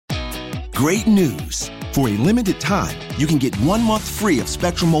great news. For a limited time, you can get 1 month free of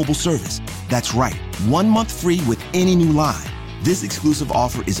Spectrum Mobile service. That's right, 1 month free with any new line. This exclusive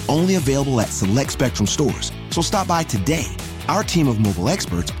offer is only available at select Spectrum stores, so stop by today. Our team of mobile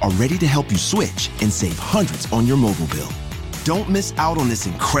experts are ready to help you switch and save hundreds on your mobile bill. Don't miss out on this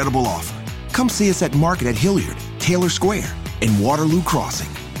incredible offer. Come see us at Market at Hilliard, Taylor Square, and Waterloo Crossing.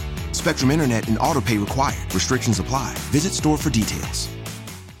 Spectrum Internet and autopay required. Restrictions apply. Visit store for details.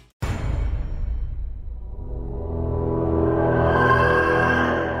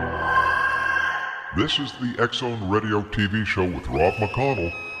 This is the X-Zone Radio TV show with Rob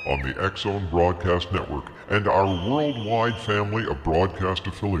McConnell on the X-Zone Broadcast Network and our worldwide family of broadcast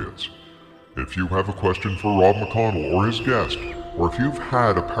affiliates. If you have a question for Rob McConnell or his guest, or if you've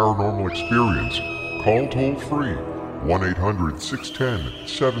had a paranormal experience, call toll-free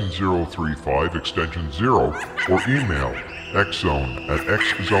 1-800-610-7035 extension 0 or email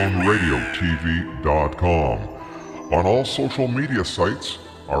xzone@xzoneradiotv.com. On all social media sites,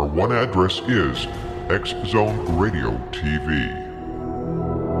 our one address is X-Zone Radio TV.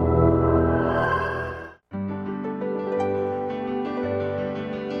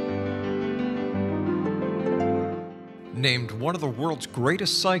 Named one of the world's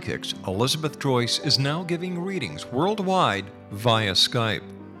greatest psychics, Elizabeth Joyce is now giving readings worldwide via Skype.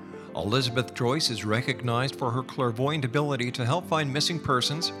 Elizabeth Joyce is recognized for her clairvoyant ability to help find missing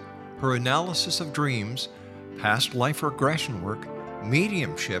persons, her analysis of dreams, past life regression work,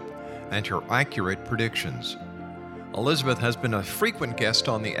 mediumship, and her accurate predictions. Elizabeth has been a frequent guest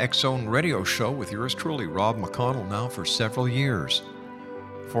on the X-Zone Radio show with yours truly, Rob McConnell, now for several years.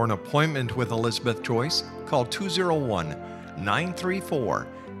 For an appointment with Elizabeth Joyce, call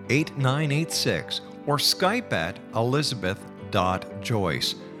 201-934-8986 or Skype at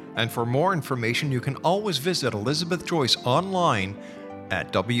elizabeth.joyce. And for more information, you can always visit Elizabeth Joyce online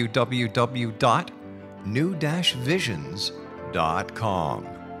at www.new-visions.com.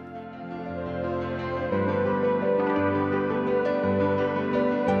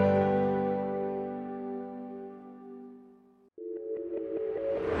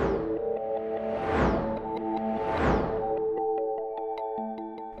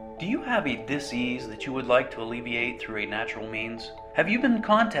 Do you have a dis-ease that you would like to alleviate through a natural means? Have you been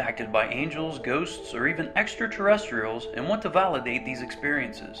contacted by angels, ghosts, or even extraterrestrials and want to validate these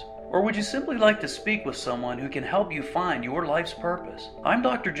experiences? Or would you simply like to speak with someone who can help you find your life's purpose? I'm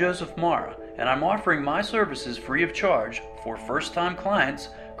Dr. Joseph Mara, and I'm offering my services free of charge for first-time clients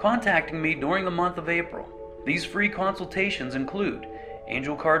contacting me during the month of April. These free consultations include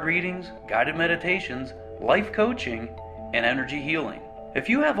angel card readings, guided meditations, life coaching, and energy healing. If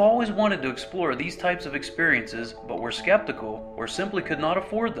you have always wanted to explore these types of experiences but were skeptical or simply could not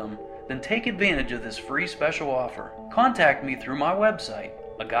afford them, then take advantage of this free special offer. Contact me through my website,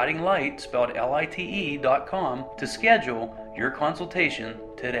 aguidinglight, spelled lite.com, to schedule your consultation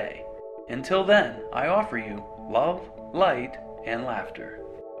today. Until then, I offer you love, light, and laughter.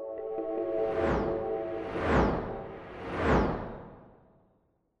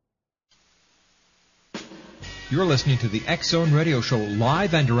 You're listening to the X-Zone Radio Show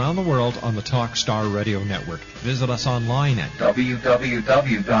live and around the world on the Talkstar Radio Network. Visit us online at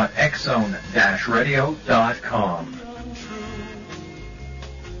www.xzone-radio.com.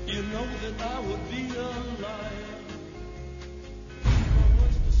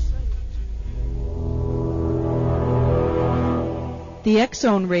 The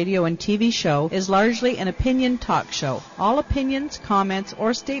X-Zone radio and TV show is largely an opinion talk show. All opinions, comments,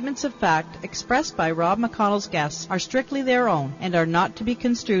 or statements of fact expressed by Rob McConnell's guests are strictly their own and are not to be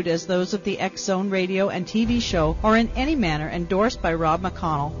construed as those of the X-Zone radio and TV show or in any manner endorsed by Rob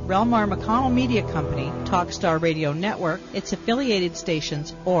McConnell, Relmar McConnell Media Company, Talkstar Radio Network, its affiliated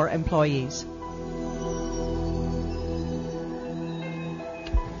stations, or employees.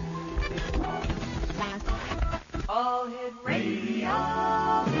 All Hit Radio.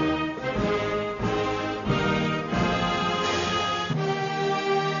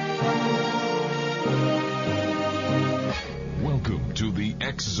 Welcome to the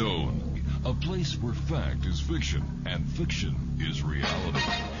X-Zone, a place where fact is fiction and fiction is reality.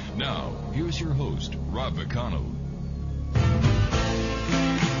 Now, here's your host, Rob McConnell.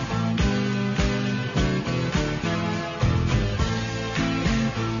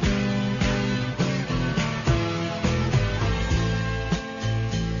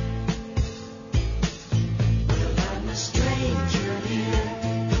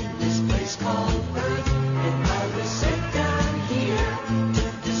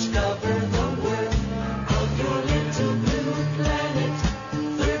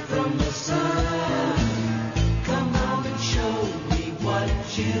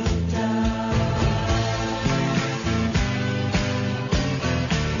 You've done.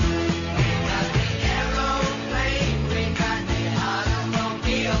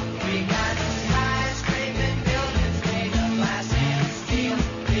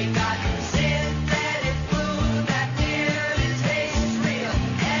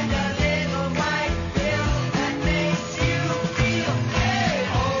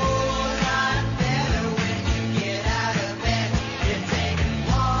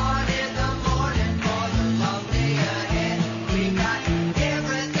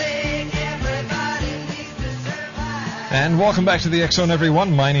 And welcome back to the X Zone,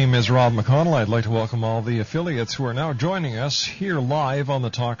 everyone. My name is Rob McConnell. I'd like to welcome all the affiliates who are now joining us here live on the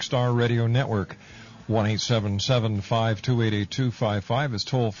Talkstar Radio Network. 1-877-528-8255 is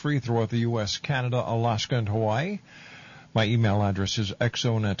toll-free throughout the U.S., Canada, Alaska, and Hawaii. My email address is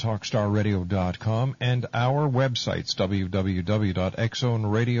xzone@talkstarradio.com, and our websites,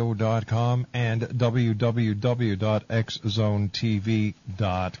 www.xzoneradio.com and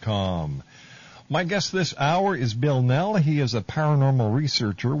www.xzonetv.com. My guest this hour is Bill Knell. He is a paranormal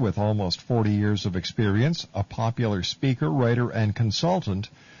researcher with almost 40 years of experience, a popular speaker, writer, and consultant.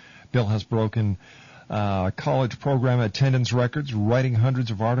 Bill has broken college program attendance records, writing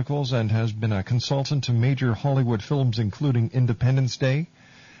hundreds of articles, and has been a consultant to major Hollywood films including Independence Day,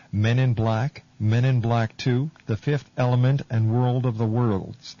 Men in Black, Men in Black 2, The Fifth Element, and World of the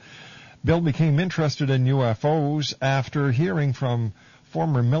Worlds. Bill became interested in UFOs after hearing from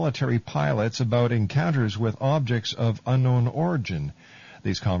former military pilots about encounters with objects of unknown origin.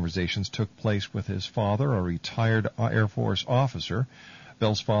 These conversations took place with his father, a retired Air Force officer.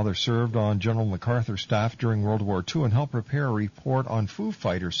 Bill's father served on General MacArthur's staff during World War II and helped prepare a report on Foo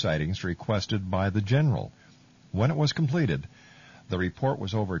Fighter sightings requested by the general. When it was completed, the report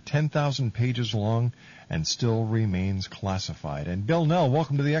was over 10,000 pages long and still remains classified. And Bill Knell,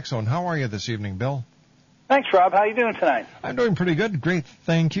 welcome to the X Zone. How are you this evening, Bill? Thanks, Rob. How are you doing tonight? I'm doing pretty good. Great.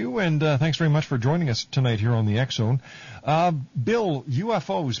 Thank you. And thanks very much for joining us tonight here on the X Zone. Bill,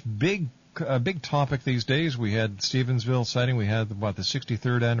 UFOs, big topic these days. We had Stevensville sighting. We had, the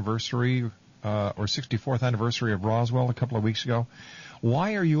 63rd anniversary or 64th anniversary of Roswell a couple of weeks ago.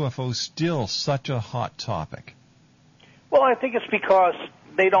 Why are UFOs still such a hot topic? Well, I think it's because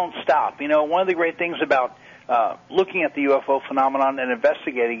they don't stop. You know, one of the great things about looking at the UFO phenomenon and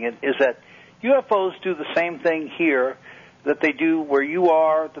investigating it is that UFOs do the same thing here that they do where you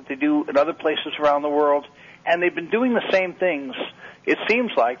are, that they do in other places around the world, and they've been doing the same things, it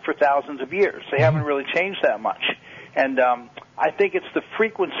seems like, for thousands of years. They haven't really changed that much. And I think it's the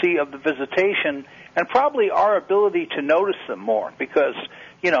frequency of the visitation and probably our ability to notice them more because,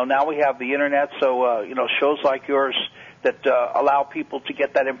 you know, now we have the Internet, so, you know, shows like yours that allow people to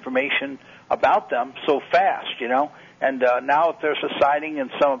get that information about them so fast, you know. And now if there's a sighting in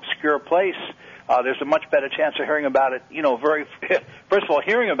some obscure place, there's a much better chance of hearing about it, you know, first of all,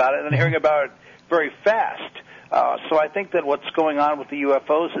 hearing about it and then hearing about it very fast. So I think that what's going on with the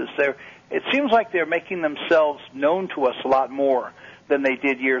UFOs is it seems like they're making themselves known to us a lot more than they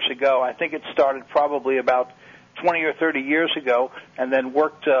did years ago. I think it started probably about 20 or 30 years ago and then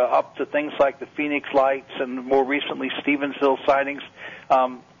worked up to things like the Phoenix Lights and more recently Stevensville sightings.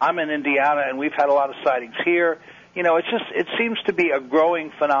 I'm in Indiana, and we've had a lot of sightings here. You know, it seems to be a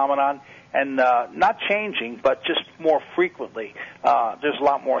growing phenomenon and not changing, but just more frequently. There's a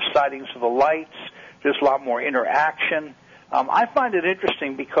lot more sightings of the lights. There's a lot more interaction. I find it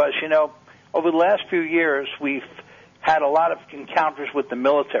interesting because, you know, over the last few years, we've had a lot of encounters with the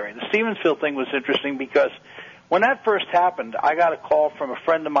military. The Stevensville thing was interesting because when that first happened, I got a call from a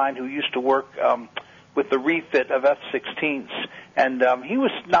friend of mine who used to work with the refit of F-16s. And he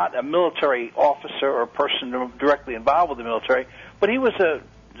was not a military officer or person directly involved with the military, but he was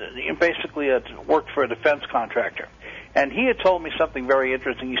basically worked for a defense contractor. And he had told me something very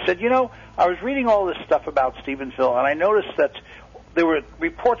interesting. He said, you know, I was reading all this stuff about Stevensville, and I noticed that there were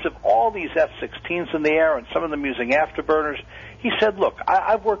reports of all these F-16s in the air and some of them using afterburners. He said, look,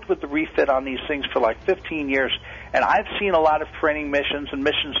 I've worked with the refit on these things for like 15 years, and I've seen a lot of training missions and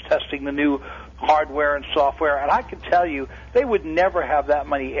missions testing the new hardware and software, and I can tell you they would never have that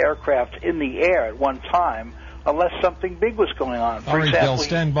many aircraft in the air at one time unless something big was going on. All right, Bill,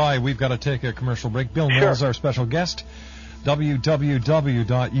 stand by. We've got to take a commercial break. Bill Knell is our special guest.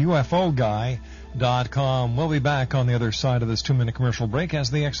 www.ufoguy.com. We'll be back on the other side of this 2-minute commercial break as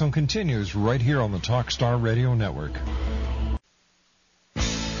the X Zone continues right here on the Talkstar Radio Network.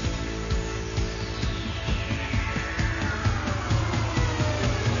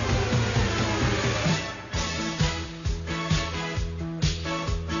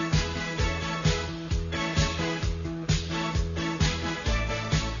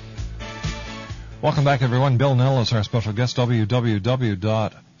 Welcome back, everyone. Bill Knell is our special guest,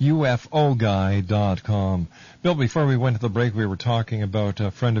 www.ufoguy.com. Bill, before we went to the break, we were talking about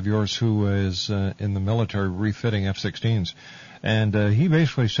a friend of yours who is in the military refitting F-16s. And he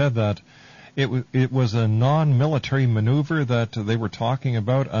basically said that it was a non-military maneuver that they were talking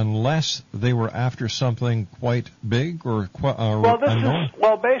about unless they were after something quite big or unknown.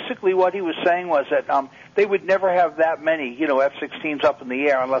 Well, basically what he was saying was that they would never have that many, F-16s up in the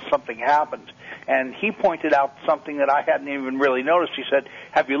air unless something happened. And he pointed out something that I hadn't even really noticed. He said,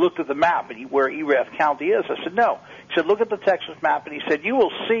 have you looked at the map where Erath County is? I said, no. He said, look at the Texas map, and he said, you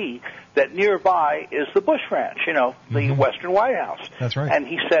will see that nearby is the Bush Ranch, the Western White House. That's right. And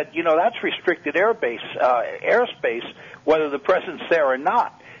he said, that's restricted airspace, whether the president's there or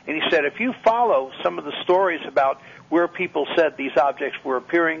not. And he said, if you follow some of the stories about where people said these objects were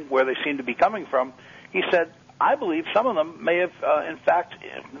appearing, where they seem to be coming from, he said, I believe some of them may have, in fact,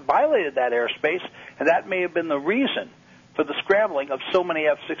 violated that airspace, and that may have been the reason for the scrambling of so many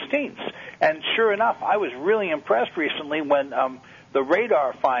F-16s. And sure enough, I was really impressed recently when the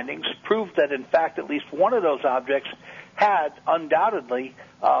radar findings proved that, in fact, at least one of those objects had undoubtedly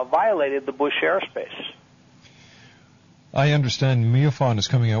violated the Bush airspace. I understand MUFON is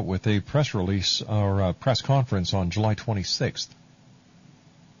coming out with a press release or a press conference on July 26th.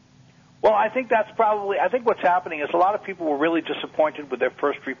 Well, I think what's happening is a lot of people were really disappointed with their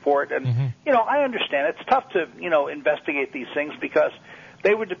first report. And, I understand. It's tough to, investigate these things because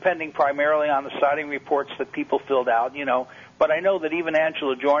they were depending primarily on the sighting reports that people filled out, But I know that even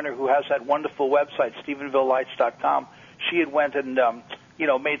Angela Joyner, who has that wonderful website, StephenvilleLights.com, she had went and,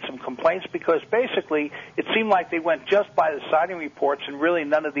 made some complaints because basically it seemed like they went just by the sighting reports and really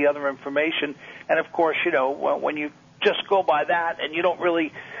none of the other information. And, of course, when you just go by that and you don't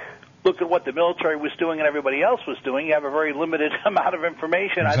really look at what the military was doing and everybody else was doing, you have a very limited amount of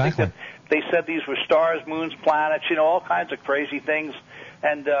information. Exactly. I think that they said these were stars, moons, planets, all kinds of crazy things.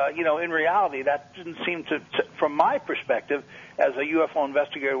 And, in reality, that didn't seem to, from my perspective, as a UFO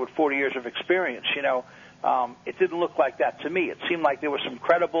investigator with 40 years of experience, it didn't look like that to me. It seemed like there were some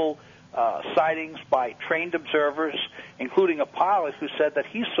credible sightings by trained observers, including a pilot who said that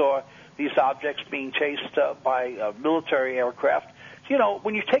he saw these objects being chased by military aircraft.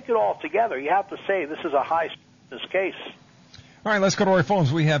 When you take it all together, you have to say this is a high-stakes case. All right, let's go to our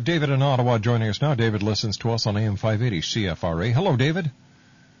phones. We have David in Ottawa joining us now. David listens to us on AM 580 CFRA. Hello, David.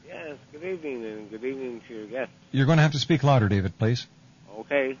 Yes, good evening, and good evening to your guests. You're going to have to speak louder, David, please.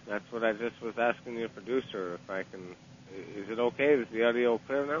 Okay, that's what I just was asking your producer if I can. Is it okay? Is the audio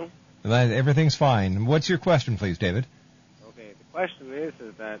clear now? Everything's fine. What's your question, please, David? Okay, the question is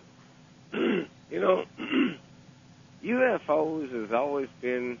that, UFOs has always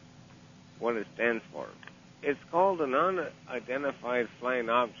been what it stands for. It's called an unidentified flying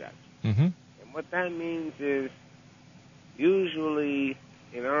object. Mm-hmm. And what that means is usually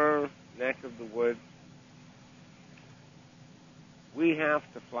in our neck of the woods, we have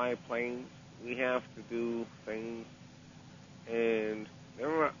to fly planes, we have to do things, and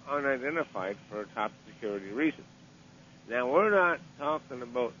they're unidentified for top security reasons. Now, we're not talking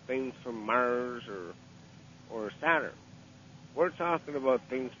about things from Mars or Saturn. We're talking about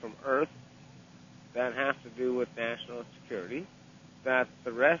things from Earth that have to do with national security that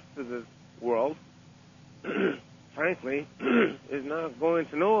the rest of the world, frankly, is not going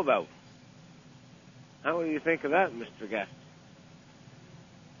to know about. How do you think of that, Mr. Guest?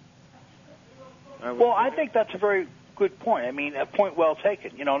 Well, I think that's a very good point. I mean, a point well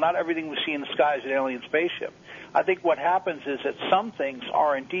taken. Not everything we see in the sky is an alien spaceship. I think what happens is that some things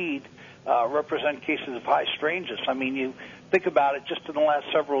are indeed represent cases of high strangeness. I mean, you think about it, just in the last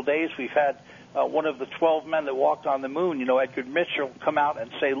several days, we've had one of the 12 men that walked on the moon, Edgar Mitchell, come out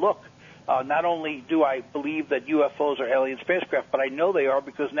and say, look, not only do I believe that UFOs are alien spacecraft, but I know they are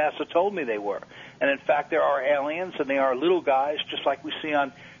because NASA told me they were. And in fact, there are aliens, and they are little guys, just like we see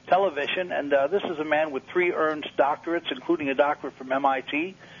on television. And this is a man with 3 earned doctorates, including a doctorate from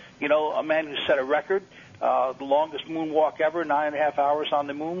MIT. A man who set a record, the longest moonwalk ever, 9.5 hours on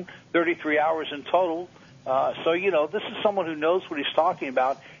the moon, 33 hours in total. So, this is someone who knows what he's talking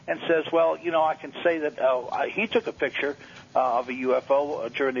about and says, well, I can say that he took a picture of a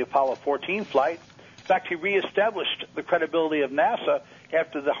UFO during the Apollo 14 flight. In fact, he reestablished the credibility of NASA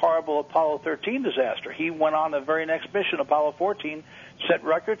after the horrible Apollo 13 disaster. He went on the very next mission, Apollo 14, set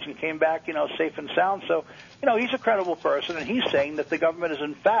records and came back, safe and sound. So, he's a credible person, and he's saying that the government is,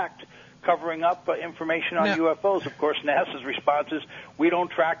 in fact, covering up information on UFOs. Of course, NASA's response is, we don't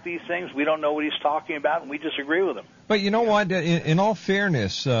track these things, we don't know what he's talking about, and we disagree with him. But you know what? In all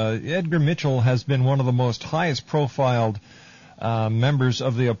fairness, Edgar Mitchell has been one of the most highest profiled members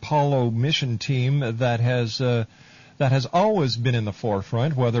of the Apollo mission team that has always been in the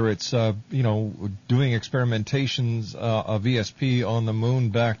forefront, whether it's doing experimentations of ESP on the moon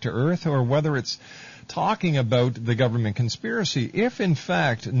back to Earth, or whether it's talking about the government conspiracy. If, in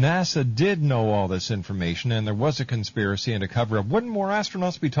fact, NASA did know all this information and there was a conspiracy and a cover-up, wouldn't more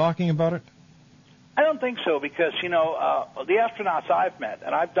astronauts be talking about it? I don't think so, because, the astronauts I've met,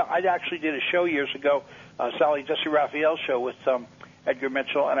 and I actually did a show years ago, Jesse Raphael's show with Edgar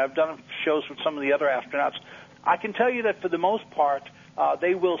Mitchell, and I've done shows with some of the other astronauts. I can tell you that for the most part,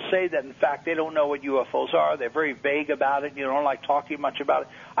 They will say that, in fact, they don't know what UFOs are. They're very vague about it. You don't like talking much about it.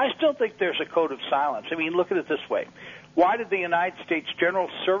 I still think there's a code of silence. I mean, look at it this way. Why did the United States General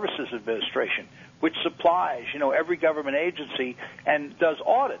Services Administration, which supplies, every government agency and does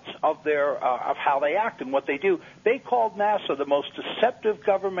audits of their of how they act and what they do, they called NASA the most deceptive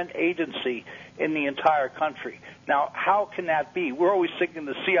government agency in the entire country? Now, how can that be? We're always thinking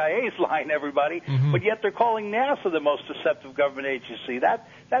the CIA's lying, everybody, but yet they're calling NASA the most deceptive government agency.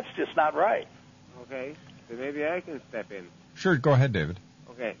 That's just not right. Okay, so maybe I can step in. Sure, go ahead, David.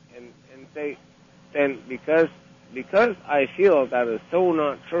 Okay, and say, then because I feel that is so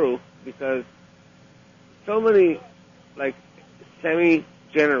not true, because so many, like,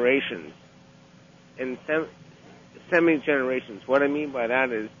 semi-generations, and semi-generations, what I mean by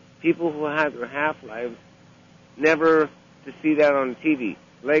that is people who had their half-lives never to see that on TV.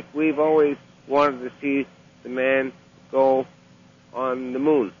 Like, we've always wanted to see the man go on the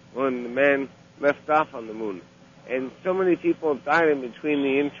moon, when the man left off on the moon. And so many people died in between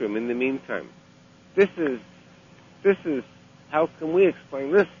the interim, in the meantime. This is, how can we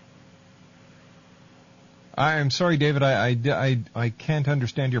explain this? I'm sorry, David, I can't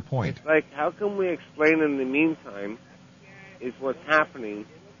understand your point. It's like, how can we explain in the meantime is what's happening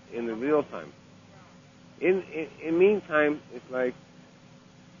in the real time? In meantime, it's like,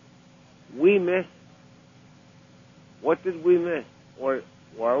 we missed. What did we miss? Or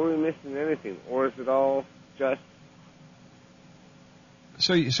are we missing anything? Or is it all just...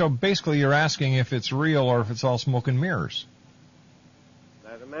 So basically you're asking if it's real or if it's all smoke and mirrors.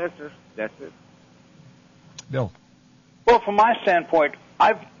 That's an answer. That's it. Bill. Well, from my standpoint,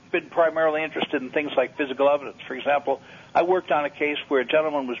 I've been primarily interested in things like physical evidence. For example, I worked on a case where a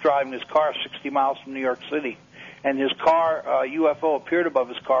gentleman was driving his car 60 miles from New York City, and his car, UFO appeared above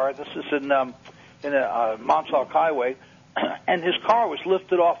his car. This is in a Montauk Highway, and his car was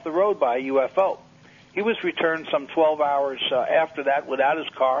lifted off the road by a UFO. He was returned some 12 hours after that without his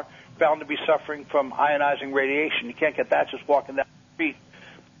car, found to be suffering from ionizing radiation. You can't get that just walking down the street.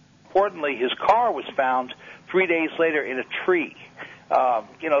 Importantly, his car was found 3 days later in a tree.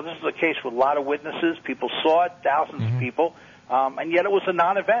 This is a case with a lot of witnesses. People saw it, thousands of people, and yet it was a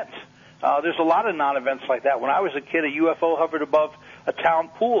non-event. There's a lot of non-events like that. When I was a kid, a UFO hovered above a town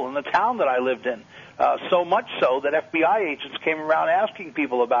pool in the town that I lived in. So much so that FBI agents came around asking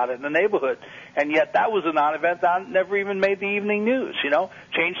people about it in the neighborhood, and yet that was a non-event that never even made the evening news.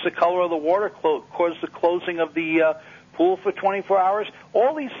 Changed the color of the water, caused the closing of the pool for 24 hours.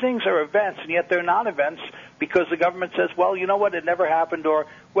 All these things are events, and yet they're non-events because the government says, well, you know what, it never happened, or,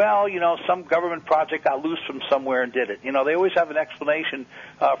 well, some government project got loose from somewhere and did it. They always have an explanation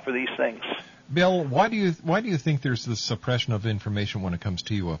for these things. Bill, why do you think there's this suppression of information when it comes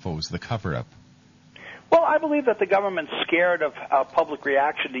to UFOs, the cover-up? Well, I believe that the government's scared of public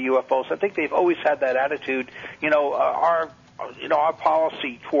reaction to UFOs. I think they've always had that attitude. Our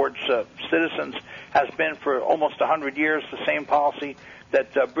policy towards citizens has been for almost 100 years the same policy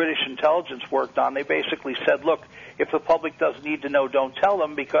that British intelligence worked on. They basically said, look, if the public doesn't need to know, don't tell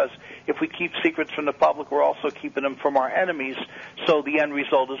them, because if we keep secrets from the public, we're also keeping them from our enemies, so the end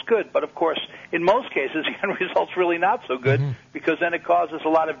result is good. But, of course, in most cases, the end result's really not so good, because then it causes a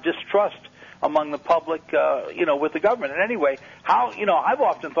lot of distrust among the public, with the government. And anyway, I've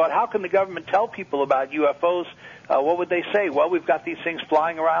often thought, how can the government tell people about UFOs? What would they say? Well, we've got these things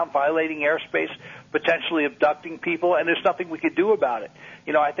flying around, violating airspace, potentially abducting people, and there's nothing we could do about it.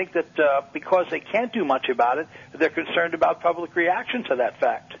 I think that because they can't do much about it, they're concerned about public reaction to that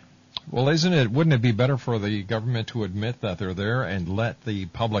fact. Well, wouldn't it be better for the government to admit that they're there and let the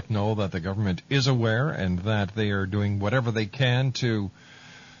public know that the government is aware and that they are doing whatever they can to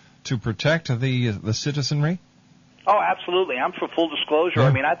protect the citizenry? Oh, absolutely. I'm for full disclosure.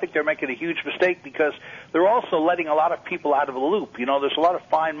 Yeah. I think they're making a huge mistake because they're also letting a lot of people out of the loop. There's a lot of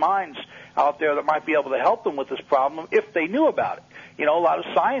fine minds out there that might be able to help them with this problem if they knew about it. A lot of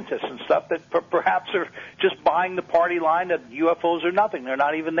scientists and stuff that perhaps are just buying the party line that UFOs are nothing. They're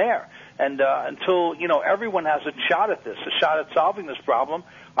not even there. And until, everyone has a shot at this, a shot at solving this problem,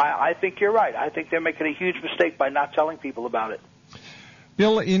 I think you're right. I think they're making a huge mistake by not telling people about it.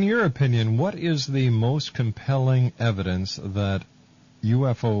 Bill, in your opinion, what is the most compelling evidence that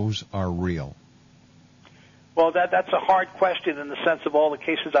UFOs are real? Well, that's a hard question in the sense of all the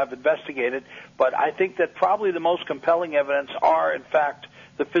cases I've investigated, but I think that probably the most compelling evidence are, in fact,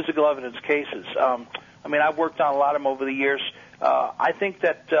 the physical evidence cases. I've worked on a lot of them over the years. I think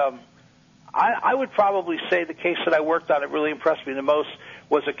that I would probably say the case that I worked on that really impressed me the most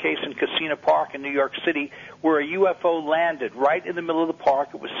was a case in Casino Park in New York City where a UFO landed right in the middle of the park.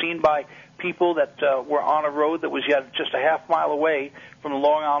 It was seen by people that were on a road that was yet just a half mile away from the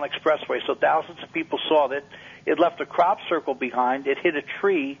Long Island Expressway. So thousands of people saw it. It left a crop circle behind. It hit a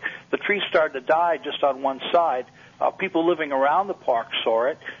tree. The tree started to die just on one side. People living around the park saw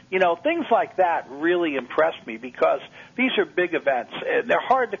it. You know, things like that really impressed me because these are big events. They're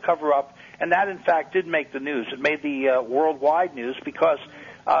hard to cover up, and that, in fact, did make the news. It made the worldwide news because,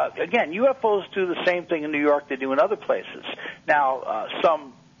 again, UFOs do the same thing in New York they do in other places. Now,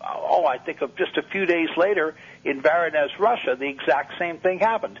 I think of just a few days later in Voronezh, Russia, the exact same thing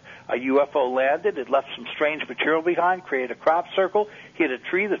happened. A UFO landed, it left some strange material behind, created a crop circle, hit a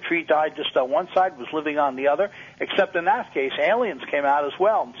tree, the tree died just on one side, was living on the other, except in that case, aliens came out as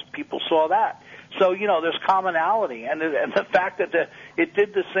well, and people saw that. So, you know, there's commonality, and the fact that it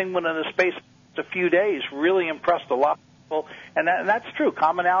did this thing within a space of a few days really impressed a lot of people, and that's true.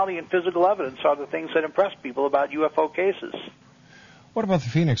 Commonality and physical evidence are the things that impress people about UFO cases. What about the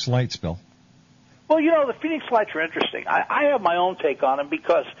Phoenix Lights, Bill? Well, you know, the Phoenix Lights are interesting. I have my own take on them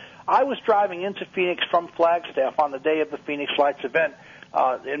because I was driving into Phoenix from Flagstaff on the day of the Phoenix Lights event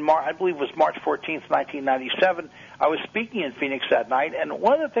I believe it was March 14th, 1997. I was speaking in Phoenix that night, and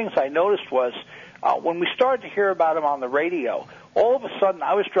one of the things I noticed was when we started to hear about them on the radio, all of a sudden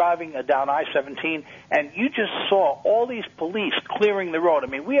I was driving down I-17, and you just saw all these police clearing the road. I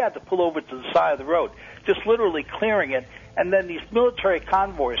mean, we had to pull over to the side of the road, just literally clearing it, and then these military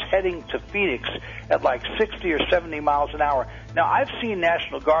convoys heading to Phoenix at like 60 or 70 miles an hour. Now, I've seen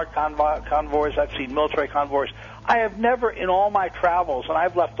National Guard convoys, I've seen military convoys. I have never, in all my travels, and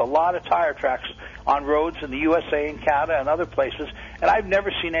I've left a lot of tire tracks on roads in the USA and Canada and other places, and I've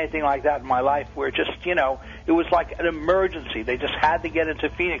never seen anything like that in my life where just, you know, it was like an emergency. They just had to get into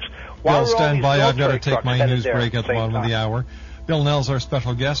Phoenix. Well, stand by. I've got to take my news break at the bottom of the hour. Bill Nell's our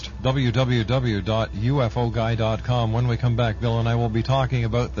special guest, www.ufoguy.com. When we come back, Bill and I will be talking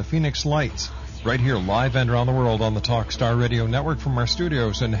about the Phoenix Lights, right here, live and around the world on the Talkstar Radio Network from our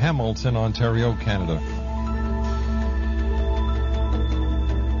studios in Hamilton, Ontario, Canada.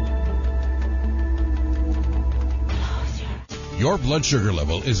 Your blood sugar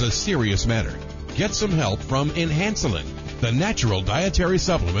level is a serious matter. Get some help from Enhancelin, the natural dietary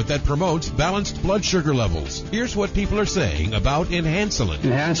supplement that promotes balanced blood sugar levels. Here's what people are saying about Enhancelin.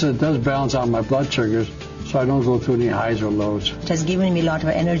 Enhancelin does balance out my blood sugars, so I don't go through any highs or lows. It has given me a lot of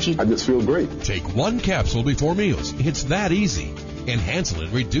energy. I just feel great. Take one capsule before meals. It's that easy.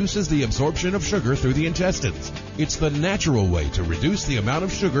 Enhancelin reduces the absorption of sugar through the intestines. It's the natural way to reduce the amount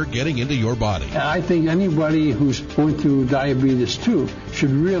of sugar getting into your body. I think anybody who's going through diabetes too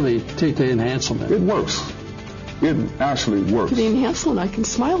should really take the Enhancelin. It works. It actually works. With the Enhancelin, I can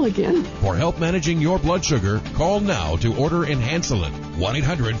smile again. For help managing your blood sugar, call now to order Enhancelin.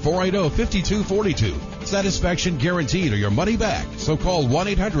 1-800-480-5242. Satisfaction guaranteed or your money back. So call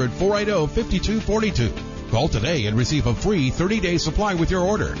 1-800-480-5242. Call today and receive a free 30-day supply with your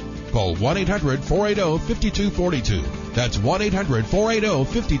order. Call 1-800-480-5242. That's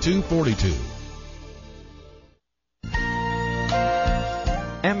 1-800-480-5242.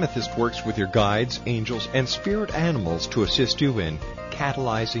 Amethyst works with your guides, angels, and spirit animals to assist you in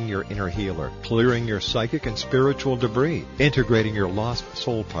catalyzing your inner healer, clearing your psychic and spiritual debris, integrating your lost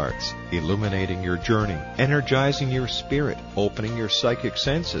soul parts, illuminating your journey, energizing your spirit, opening your psychic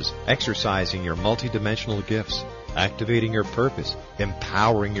senses, exercising your multidimensional gifts, activating your purpose,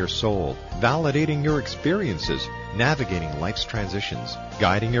 empowering your soul, validating your experiences, navigating life's transitions,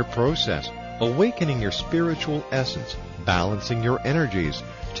 guiding your process, awakening your spiritual essence, balancing your energies,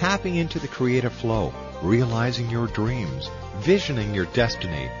 tapping into the creative flow, realizing your dreams, visioning your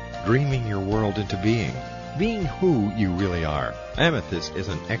destiny, dreaming your world into being who you really are. Amethyst is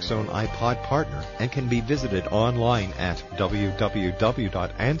an X-Zone iPod partner and can be visited online at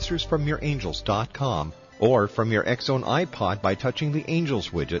www.answersfromyourangels.com or from your X-Zone iPod by touching the Angels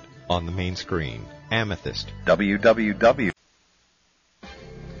widget on the main screen. Amethyst. www.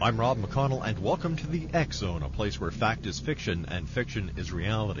 I'm Rob McConnell, and welcome to the X-Zone, a place where fact is fiction and fiction is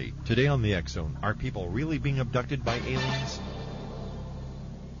reality. Today on the X-Zone, are people really being abducted by aliens?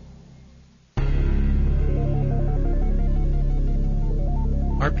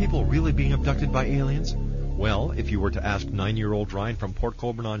 Are people really being abducted by aliens? Well, if you were to ask 9-year-old Ryan from Port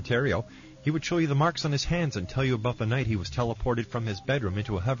Colborne, Ontario, he would show you the marks on his hands and tell you about the night he was teleported from his bedroom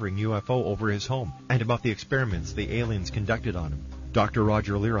into a hovering UFO over his home, and about the experiments the aliens conducted on him. Dr.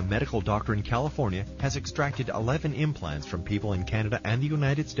 Roger Lear, a medical doctor in California, has extracted 11 implants from people in Canada and the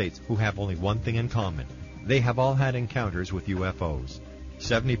United States who have only one thing in common. They have all had encounters with UFOs.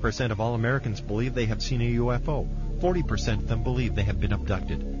 70% of all Americans believe they have seen a UFO. 40% of them believe they have been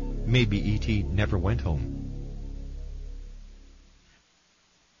abducted. Maybe E.T. never went home.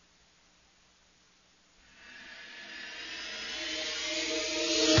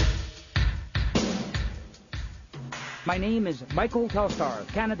 My name is Michael Telstar,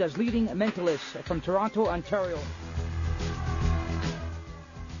 Canada's leading mentalist from Toronto, Ontario.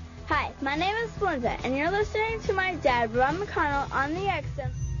 Hi, my name is Linda, and you're listening to my dad, Rob McConnell, on the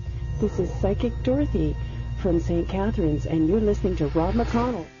X-Zone. This is Psychic Dorothy from St. Catharines, and you're listening to Rob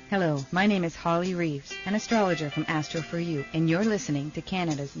McConnell. Hello, my name is Holly Reeves, an astrologer from Astro For You, and you're listening to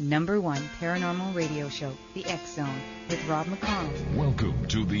Canada's #1 paranormal radio show, The X-Zone, with Rob McConnell. Welcome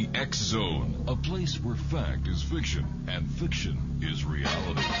to The X-Zone, a place where fact is fiction and fiction is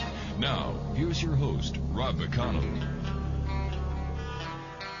reality. Now, here's your host, Rob McConnell.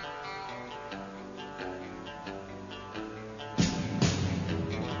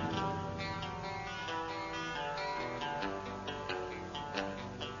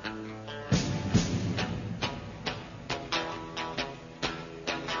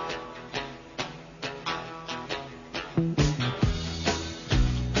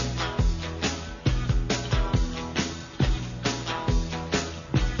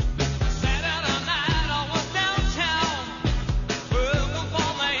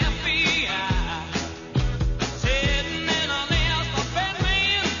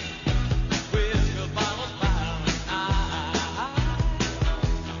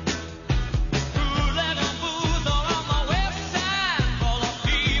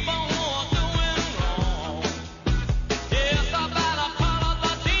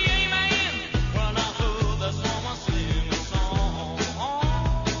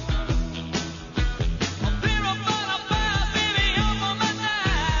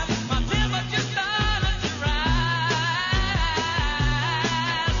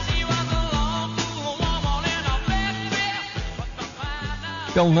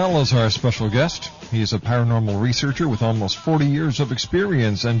 Bill Nell is our special guest. He is a paranormal researcher with almost 40 years of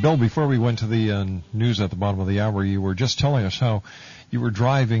experience. And Bill, before we went to the news at the bottom of the hour, you were just telling us how you were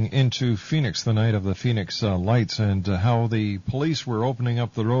driving into Phoenix the night of the Phoenix lights, and how the police were opening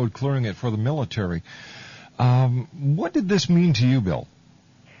up the road, clearing it for the military. What did this mean to you, Bill?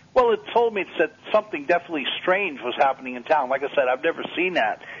 Well, it told me that something definitely strange was happening in town. Like I said, I've never seen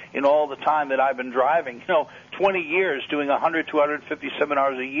that in all the time that I've been driving. 20 years doing 100 to 150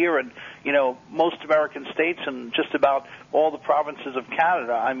 seminars a year in, most American states and just about all the provinces of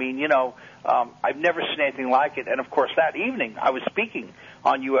Canada. I mean, I've never seen anything like it. And, of course, that evening I was speaking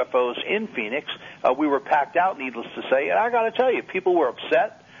on UFOs in Phoenix. We were packed out, needless to say. And I got to tell you, people were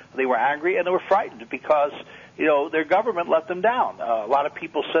upset, they were angry, and they were frightened because their government let them down. A lot of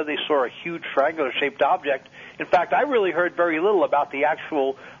people said they saw a huge triangular-shaped object. In fact, I really heard very little about the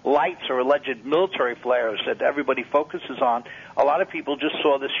actual lights or alleged military flares that everybody focuses on. A lot of people just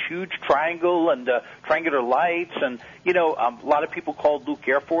saw this huge triangle and triangular lights, and, a lot of people called Luke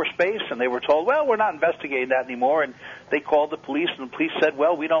Air Force Base, and they were told, well, we're not investigating that anymore, and they called the police, and the police said,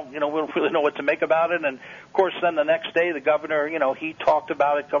 well, we don't really know what to make about it. And, of course, then the next day, the governor, he talked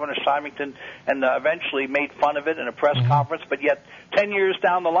about it, Governor Symington, and eventually made fun of it in a press conference. But yet, 10 years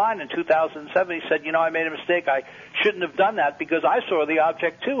down the line, in 2007, he said, I made a mistake. I shouldn't have done that because I saw the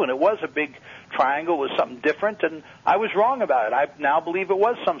object, too, and it was a big triangle, was something different, and I was wrong about it. I now believe it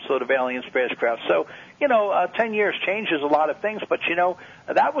was some sort of alien spacecraft. So, 10 years changes a lot of things, but,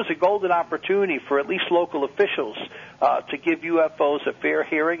 that was a golden opportunity for at least local officials to give UFOs a fair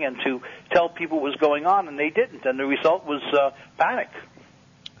hearing and to tell people what was going on, and they didn't, and the result was panic.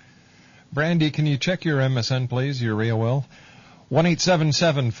 Brandy, can you check your MSN, please, your AOL?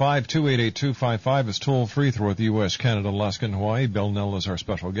 1-877-528-8255 is toll-free throughout the U.S., Canada, Alaska, and Hawaii. Bill Nell is our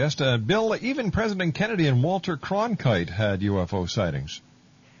special guest. Bill, even President Kennedy and Walter Cronkite had UFO sightings.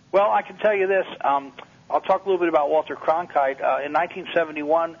 Well, I can tell you this. I'll talk a little bit about Walter Cronkite. In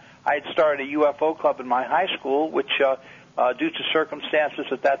 1971, I had started a UFO club in my high school, which, due to circumstances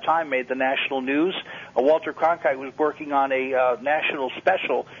at that time, made the national news. Walter Cronkite was working on a national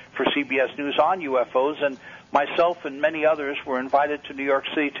special for CBS News on UFOs, and myself and many others were invited to New York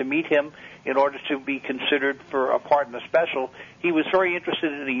City to meet him in order to be considered for a part in the special. He was very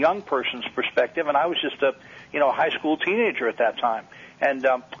interested in a young person's perspective, and I was just a high school teenager at that time. And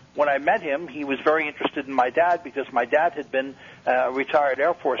when I met him, he was very interested in my dad because my dad had been a retired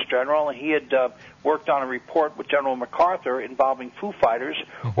Air Force general, and he had worked on a report with General MacArthur involving Foo Fighters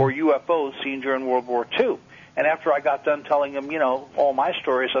or UFOs seen during World War II. And after I got done telling him, all my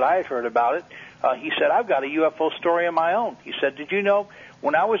stories that I had heard about it, he said, I've got a UFO story of my own. He said, did you know,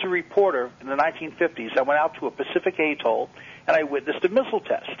 when I was a reporter in the 1950s, I went out to a Pacific atoll, and I witnessed a missile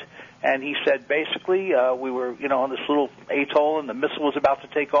test. And he said basically we were, on this little atoll, and the missile was about to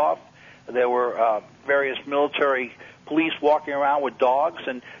take off. There were various military police walking around with dogs,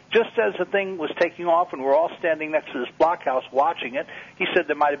 and just as the thing was taking off and we're all standing next to this blockhouse watching it, he said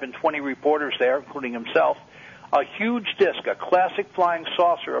there might have been 20 reporters there, including himself. A huge disc, a classic flying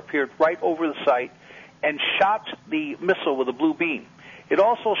saucer, appeared right over the site and shot the missile with a blue beam. It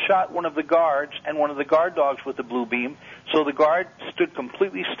also shot one of the guards and one of the guard dogs with the blue beam, so the guard stood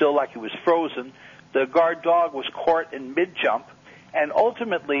completely still like he was frozen. The guard dog was caught in mid-jump, and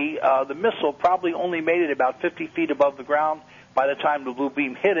ultimately the missile probably only made it about 50 feet above the ground by the time the blue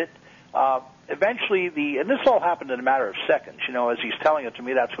beam hit it. Eventually, and this all happened in a matter of seconds, as he's telling it to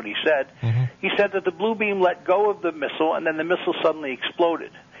me, that's what he said. Mm-hmm. He said that the blue beam let go of the missile, and then the missile suddenly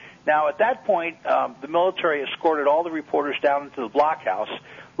exploded. Now, at that point, the military escorted all the reporters down into the blockhouse,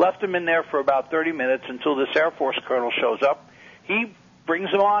 left them in there for about 30 minutes until this Air Force colonel shows up. He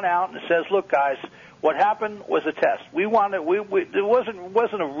brings them on out and says, look, guys, what happened was a test. It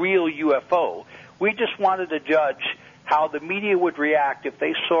wasn't a real UFO. We just wanted to judge how the media would react if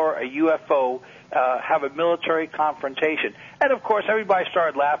they saw a UFO have a military confrontation. And, of course, everybody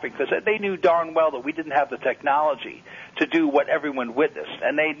started laughing because they knew darn well that we didn't have the technology to do what everyone witnessed,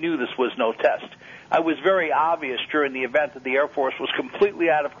 and they knew this was no test. It was very obvious during the event that the Air Force was completely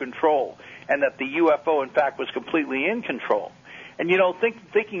out of control and that the UFO, in fact, was completely in control. And,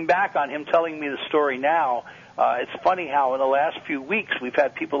 thinking back on him telling me the story now, it's funny how in the last few weeks we've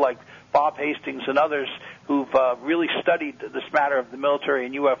had people like Bob Hastings and others who've really studied this matter of the military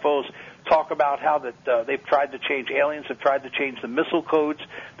and UFOs talk about how that they've tried to change, aliens have tried to change the missile codes,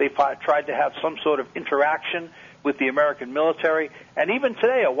 they've tried to have some sort of interaction with the American military, and even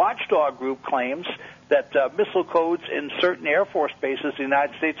today a watchdog group claims that missile codes in certain Air Force bases in the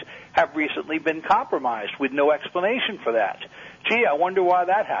United States have recently been compromised with no explanation for that. Gee, I wonder why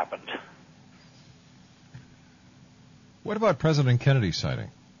that happened. What about President Kennedy's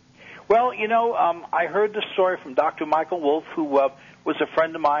sighting? Well, I heard the story from Dr. Michael Wolff, who was a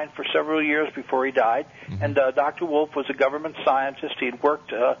friend of mine for several years before he died. Mm-hmm. And Dr. Wolff was a government scientist. He had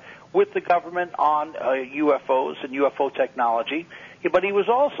worked with the government on UFOs and UFO technology. But he was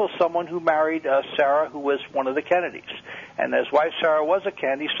also someone who married Sarah, who was one of the Kennedys. And his wife, Sarah, was a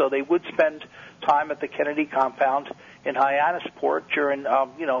Kennedy, so they would spend time at the Kennedy compound in Hyannisport during,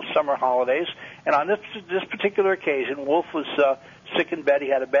 summer holidays. And on this particular occasion, Wolff was sick in bed. He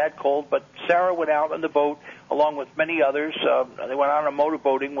had a bad cold, but Sarah went out on the boat along with many others. They went out on a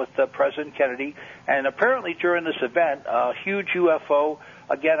motorboating with President Kennedy. And apparently during this event, a huge UFO,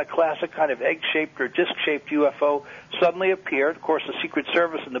 again, a classic kind of egg-shaped or disc-shaped UFO, suddenly appeared. Of course, the Secret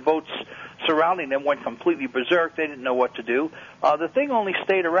Service and the boats surrounding them went completely berserk. They didn't know what to do. The thing only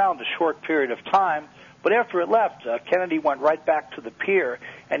stayed around a short period of time, but after it left, Kennedy went right back to the pier,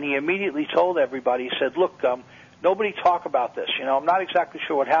 and he immediately told everybody, he said, look, nobody talk about this. I'm not exactly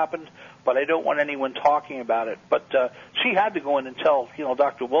sure what happened, but I don't want anyone talking about it. But she had to go in and tell,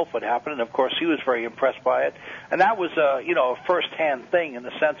 Dr. Wolff what happened, and of course he was very impressed by it. And that was, a first-hand thing in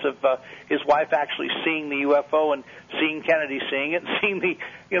the sense of his wife actually seeing the UFO and seeing Kennedy seeing it and seeing the,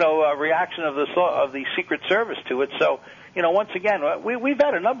 reaction of the Secret Service to it. So, once again, we've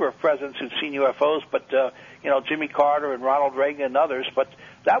had a number of presidents who've seen UFOs, but, Jimmy Carter and Ronald Reagan and others, but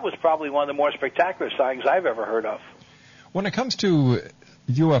that was probably one of the more spectacular sightings I've ever heard of. When it comes to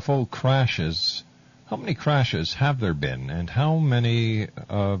UFO crashes, how many crashes have there been, and how many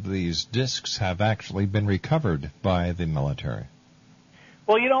of these discs have actually been recovered by the military?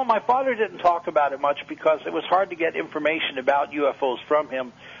 Well, my father didn't talk about it much because it was hard to get information about UFOs from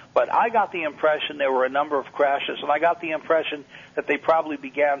him, but I got the impression there were a number of crashes, and I got the impression that they probably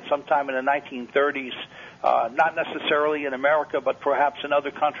began sometime in the 1930s, not necessarily in America, but perhaps in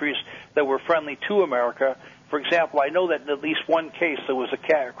other countries that were friendly to America. For example, I know that in at least one case there was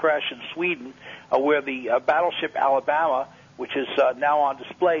a crash in Sweden where the battleship Alabama, which is now on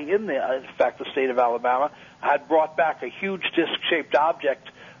display in fact, the state of Alabama, had brought back a huge disc-shaped object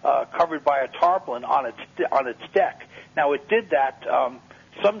covered by a tarpaulin on its deck. Now, it did that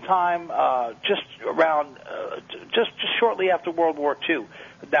sometime just shortly after World War II.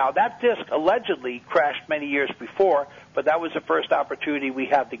 Now, that disc allegedly crashed many years before, but that was the first opportunity we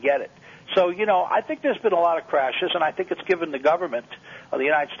had to get it. So, I think there's been a lot of crashes, and I think it's given the government, the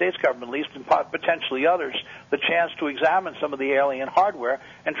United States government at least, and potentially others, the chance to examine some of the alien hardware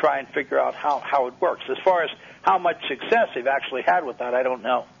and try and figure out how it works. As far as how much success they've actually had with that, I don't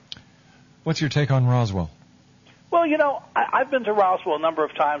know. What's your take on Roswell? Well, I've been to Roswell a number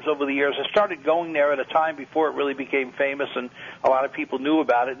of times over the years. I started going there at a time before it really became famous, and a lot of people knew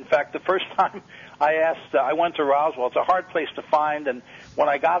about it. In fact, the first time I went to Roswell, it's a hard place to find, and when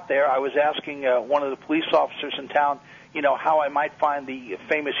I got there, I was asking one of the police officers in town, how I might find the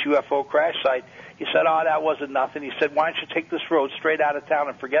famous UFO crash site. He said, that wasn't nothing. He said, why don't you take this road straight out of town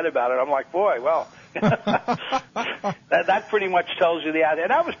and forget about it? I'm like, boy, well, that pretty much tells you the attitude.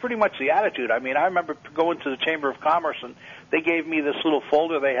 And that was pretty much the attitude. I mean, I remember going to the Chamber of Commerce, and they gave me this little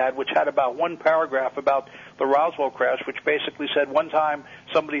folder they had, which had about one paragraph about the Roswell crash, which basically said one time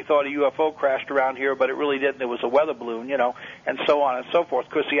somebody thought a UFO crashed around here, but it really didn't. It was a weather balloon, and so on and so forth,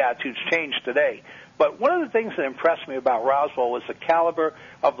 because the attitude's changed today. But one of the things that impressed me about Roswell was the caliber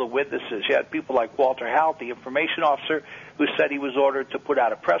of the witnesses. You had people like Walter Hout, the information officer, who said he was ordered to put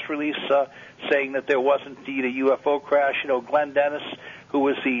out a press release saying that there was indeed a UFO crash. Glenn Dennis, who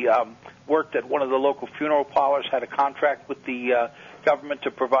was worked at one of the local funeral parlors, had a contract with the government to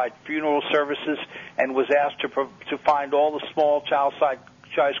provide funeral services, and was asked to find all the small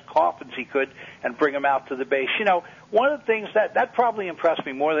child-sized coffins he could and bring them out to the base. One of the things that probably impressed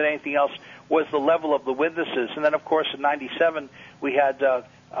me more than anything else was the level of the witnesses. And then, of course, in '97, we had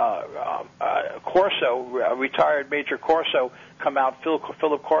Corso, retired Major Corso, come out,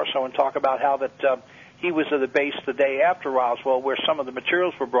 Philip Corso, and talk about how that he was at the base the day after Roswell, where some of the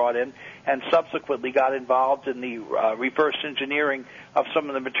materials were brought in, and subsequently got involved in the reverse engineering of some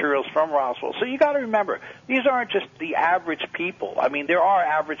of the materials from Roswell. So you got to remember, these aren't just the average people. I mean, there are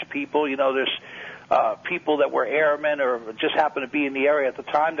average people. There's people that were airmen or just happened to be in the area at the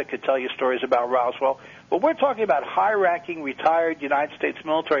time that could tell you stories about Roswell. But we're talking about high-ranking, retired United States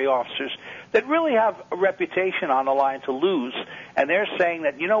military officers that really have a reputation on the line to lose. And they're saying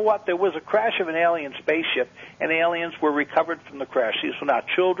that, there was a crash of an alien spaceship, and aliens were recovered from the crash. These were not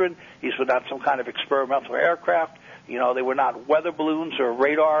children. These were not some kind of experimental aircraft. They were not weather balloons or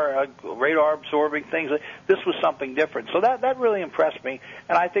radar-absorbing things. This was something different. So that really impressed me.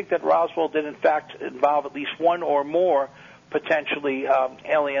 And I think that Roswell did, in fact, involve at least one or more potentially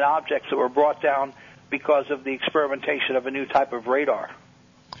alien objects that were brought down because of the experimentation of a new type of radar.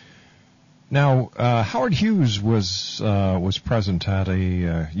 Now, Howard Hughes was present at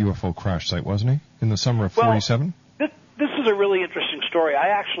a UFO crash site, wasn't he, in the summer of '47? This is a really interesting story. I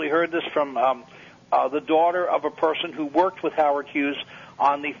actually heard this from the daughter of a person who worked with Howard Hughes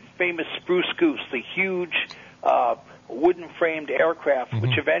on the famous Spruce Goose, the huge wooden-framed aircraft,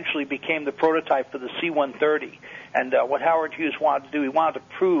 which eventually became the prototype for the C-130. And what Howard Hughes wanted to do, he wanted to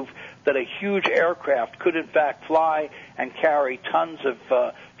prove that a huge aircraft could, in fact, fly and carry tons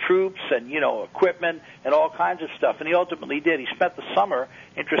of troops and, equipment and all kinds of stuff. And he ultimately did. He spent the summer,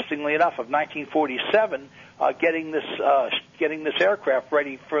 interestingly enough, of 1947 getting this aircraft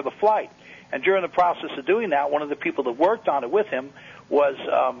ready for the flight. And during the process of doing that, one of the people that worked on it with him was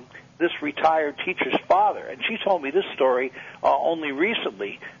this retired teacher's father. And she told me this story only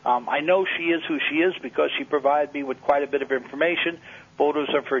recently. I know she is who she is because she provided me with quite a bit of information, photos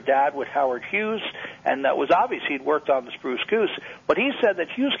of her dad with Howard Hughes, and that was obvious he'd worked on the Spruce Goose. But he said that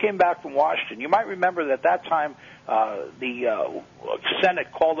Hughes came back from Washington. You might remember that at that time the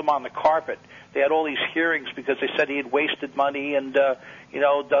Senate called him on the carpet. They had all these hearings because they said he had wasted money and,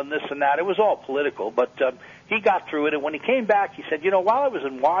 done this and that. It was all political, but he got through it. And when he came back, he said, while I was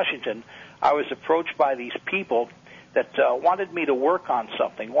in Washington, I was approached by these people that wanted me to work on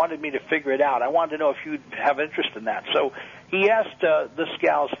something, wanted me to figure it out. I wanted to know if you'd have interest in that. So he asked this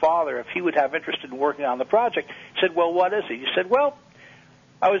gal's father if he would have interest in working on the project. He said, well, what is it? He said, well,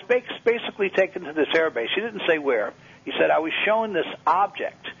 I was basically taken to this airbase. He didn't say where. He said, I was shown this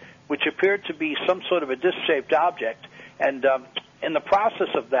object, which appeared to be some sort of a disc-shaped object, and in the process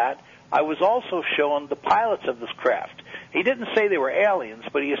of that, I was also shown the pilots of this craft. He didn't say they were aliens,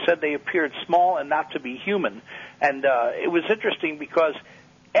 but he said they appeared small and not to be human. And it was interesting because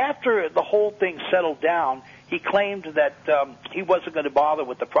after the whole thing settled down, he claimed that he wasn't going to bother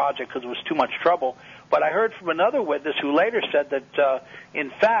with the project because it was too much trouble. But I heard from another witness who later said that, in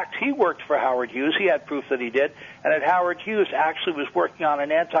fact, he worked for Howard Hughes. He had proof that he did, and that Howard Hughes actually was working on an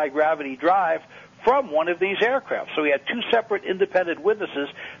anti-gravity drive from one of these aircraft. So he had two separate independent witnesses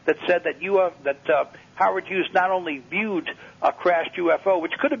that said that Howard Hughes not only viewed a crashed UFO,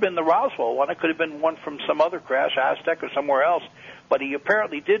 which could have been the Roswell one, it could have been one from some other crash, Aztec or somewhere else, but he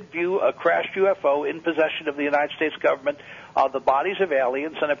apparently did view a crashed UFO in possession of the United States government, the bodies of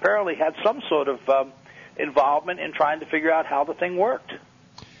aliens, and apparently had some sort of involvement in trying to figure out how the thing worked.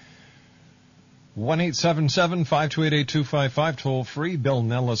 1-877-528-8255, toll free. Bill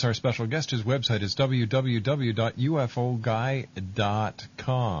Nell is our special guest. His website is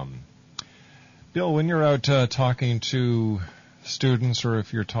www.ufoguy.com. Bill, when you're out talking to students or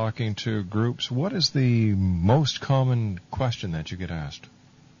if you're talking to groups, what is the most common question that you get asked?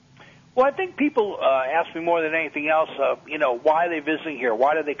 Well, I think people ask me more than anything else, why are they visiting here?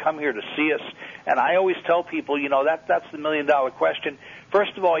 Why do they come here to see us? And I always tell people, that's the million-dollar question.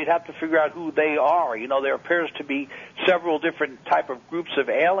 First of all, you'd have to figure out who they are. There appears to be several different type of groups of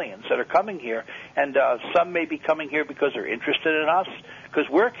aliens that are coming here, and some may be coming here because they're interested in us, because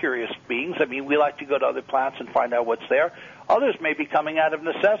we're curious beings. I mean, we like to go to other planets and find out what's there. Others may be coming out of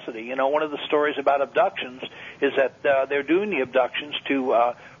necessity. One of the stories about abductions is that they're doing the abductions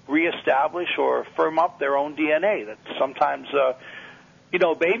to reestablish or firm up their own DNA, that sometimes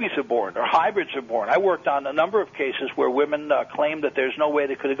babies are born or hybrids are born. I worked on a number of cases where women claimed that there's no way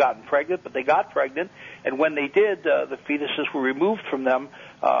they could have gotten pregnant, but they got pregnant, and when they did, the fetuses were removed from them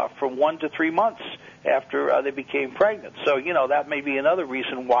from 1 to 3 months after they became pregnant. So, that may be another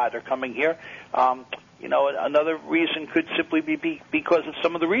reason why they're coming here. Another reason could simply be because of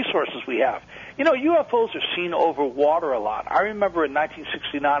some of the resources we have. UFOs are seen over water a lot. I remember in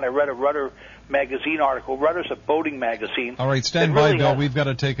 1969 I read a Rudder magazine article. Rudder's a boating magazine. All right, stand by, Bill. We've got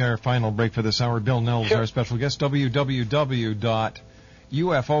to take our final break for this hour. Bill Nell is our special guest,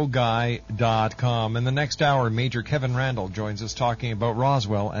 www.ufoguy.com. In the next hour, Major Kevin Randall joins us talking about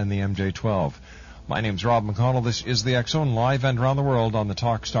Roswell and the MJ-12. My name's Rob McConnell. This is the X-Zone, live and around the world on the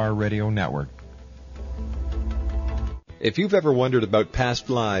Talkstar Radio Network. If you've ever wondered about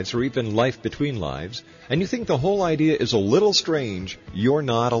past lives or even life between lives, and you think the whole idea is a little strange, you're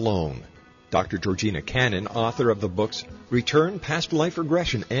not alone. Dr. Georgina Cannon, author of the books Return, Past Life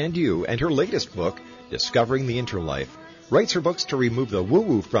Regression, and You, and her latest book, Discovering the Interlife, writes her books to remove the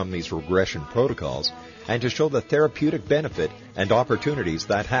woo-woo from these regression protocols and to show the therapeutic benefit and opportunities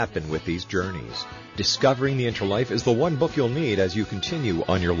that happen with these journeys. Discovering the Interlife is the one book you'll need as you continue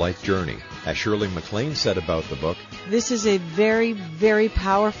on your life journey. As Shirley MacLaine said about the book, this is a very, very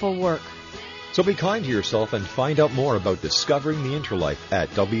powerful work. So be kind to yourself and find out more about Discovering the Interlife at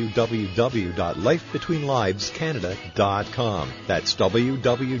www.lifebetweenlivescanada.com. That's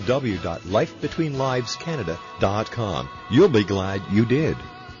www.lifebetweenlivescanada.com. You'll be glad you did.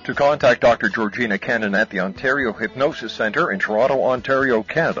 To contact Dr. Georgina Cannon at the Ontario Hypnosis Centre in Toronto, Ontario,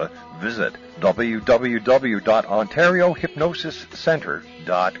 Canada, visit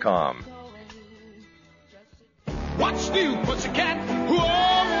www.ontariohypnosiscentre.com. What's new, pussycat? Whoa,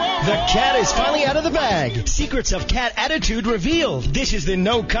 whoa. The cat is finally out of the bag. Secrets of Cat Attitude revealed. This is the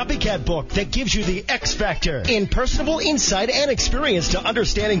No Copycat book that gives you the X Factor in personable insight and experience to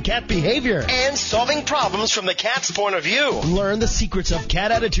understanding cat behavior and solving problems from the cat's point of view. Learn the Secrets of Cat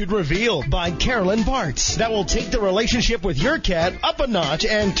Attitude revealed by Carolyn Bartz. That will take the relationship with your cat up a notch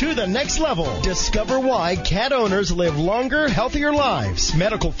and to the next level. Discover why cat owners live longer, healthier lives.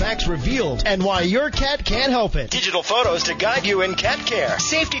 Medical facts revealed and why your cat can't help it. Digital photos to guide you in cat care.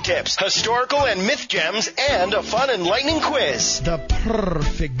 Safety tips, historical and myth gems, and a fun, enlightening quiz. The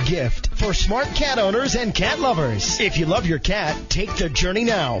perfect gift for smart cat owners and cat lovers. If you love your cat, take the journey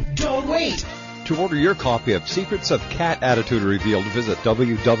now. Don't wait. To order your copy of Secrets of Cat Attitude Revealed, visit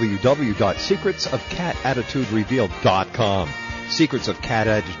www.secretsofcatattituderevealed.com. Secrets of Cat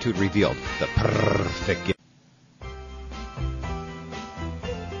Attitude Revealed, the perfect gift.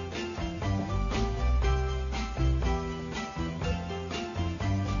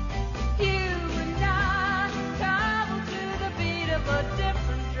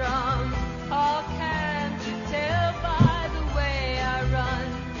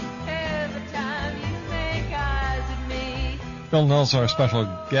 Bill Nell's our special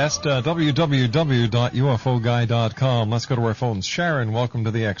guest, www.ufoguy.com. Let's go to our phones. Sharon, welcome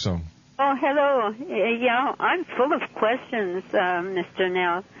to the X-Zone. Oh, hello. Yeah, I'm full of questions, Mr.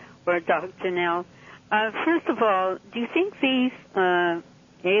 Nell, or Dr. Nell. First of all, do you think these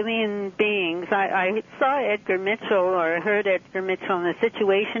alien beings, I saw Edgar Mitchell, or heard Edgar Mitchell in the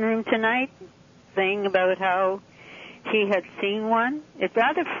Situation Room tonight saying about how he had seen one. It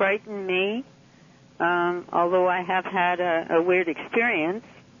rather frightened me. Although I have had a weird experience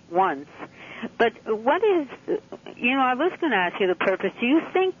once. But what is, I was going to ask you the purpose. Do you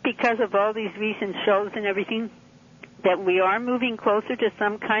think because of all these recent shows and everything that we are moving closer to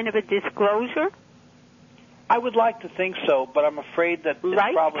some kind of a disclosure? I would like to think so, but I'm afraid that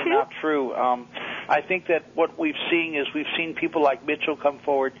it's probably not true. I think that what we've seen people like Mitchell come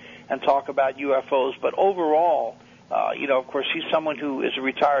forward and talk about UFOs, but overall, of course, he's someone who is a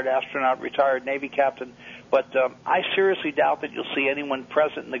retired astronaut, retired Navy captain, but I seriously doubt that you'll see anyone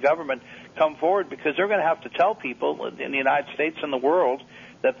present in the government come forward, because they're going to have to tell people in the United States and the world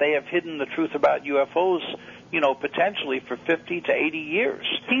that they have hidden the truth about UFOs potentially for 50 to 80 years.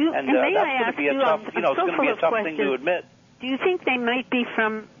 And that's may I going to ask be a you, tough, it's going to be a tough thing to admit. Do you think they might be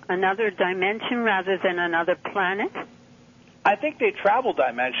from another dimension rather than another planet? I think they travel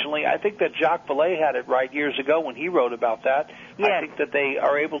dimensionally. I think that Jacques Vallée had it right years ago when he wrote about that. Yes. I think that they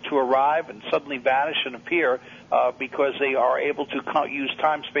are able to arrive and suddenly vanish and appear because they are able to use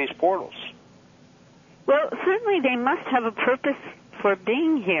time-space portals. Well, certainly they must have a purpose for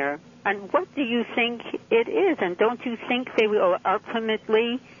being here. And what do you think it is? And don't you think they will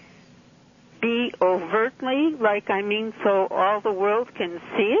ultimately be overtly, so all the world can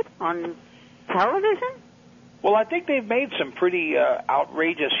see it on television? Well, I think they've made some pretty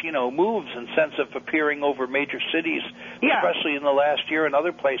outrageous, moves in sense of appearing over major cities, especially in the last year and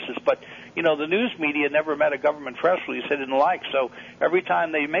other places. But, the news media never met a government press release they didn't like. So every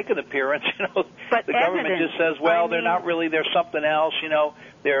time they make an appearance, the government just says, well, they're not really, they're something else,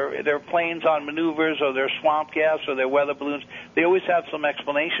 they're planes on maneuvers or they're swamp gas or they're weather balloons. They always have some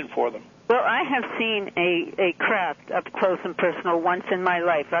explanation for them. Well, I have seen a craft up close and personal once in my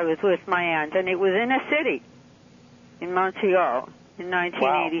life. I was with my aunt, and it was in a city. In Montreal in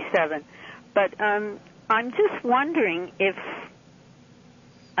 1987. Wow. But I'm just wondering if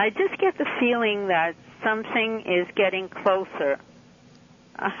I just get the feeling that something is getting closer.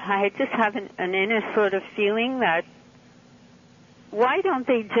 I just have an inner sort of feeling that why don't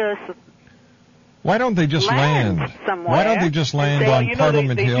they just land somewhere? Why don't they just land on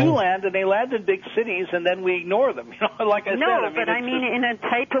Parliament Hill? They do land, and they land in big cities, and then we ignore them. Like I said. No, but I mean in a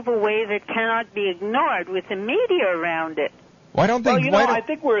type of a way that cannot be ignored with the media around it. Why don't they? I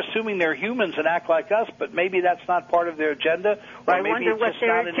think we're assuming they're humans and act like us, but maybe that's not part of their agenda, or maybe it's just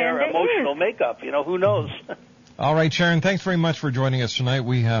not in their emotional makeup. Who knows? All right, Sharon, thanks very much for joining us tonight.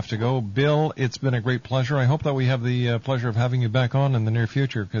 We have to go. Bill, it's been a great pleasure. I hope that we have the pleasure of having you back on in the near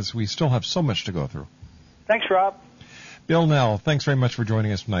future because we still have so much to go through. Thanks, Rob. Bill Nell, thanks very much for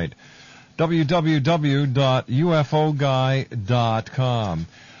joining us tonight. www.ufoguy.com.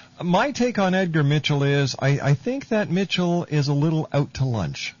 My take on Edgar Mitchell is I think that Mitchell is a little out to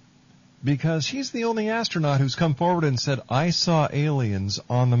lunch because he's the only astronaut who's come forward and said, I saw aliens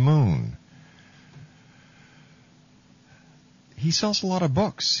on the moon. He sells a lot of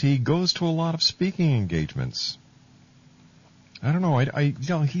books. He goes to a lot of speaking engagements. I don't know.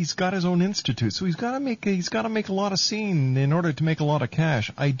 He's got his own institute, so he's got to make a lot of scene in order to make a lot of cash.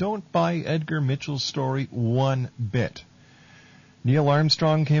 I don't buy Edgar Mitchell's story one bit. Neil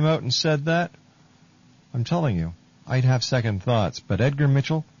Armstrong came out and said that. I'm telling you, I'd have second thoughts. But Edgar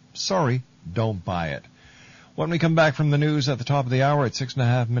Mitchell, sorry, don't buy it. When we come back from the news at the top of the hour at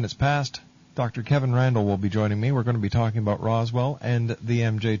 6.5 minutes past, Dr. Kevin Randall will be joining me. We're going to be talking about Roswell and the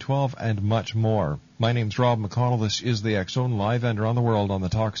MJ-12 and much more. My name's Rob McConnell. This is the X-Zone, live and around the world on the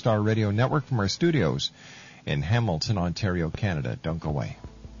Talkstar Radio Network from our studios in Hamilton, Ontario, Canada. Don't go away.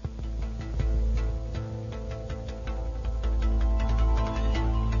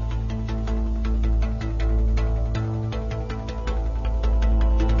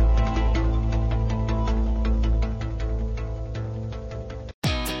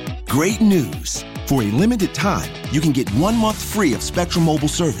 Great news! For a limited time, you can get 1 month free of Spectrum Mobile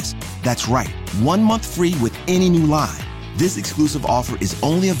service. That's right, 1 month free with any new line. This exclusive offer is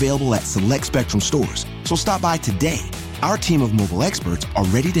only available at select Spectrum stores, so stop by today. Our team of mobile experts are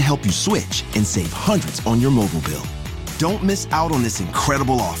ready to help you switch and save hundreds on your mobile bill. Don't miss out on this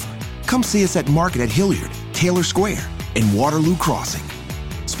incredible offer. Come see us at Market at Hilliard, Taylor Square, and Waterloo Crossing.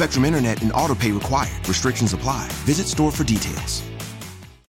 Spectrum Internet and autopay required. Restrictions apply. Visit store for details.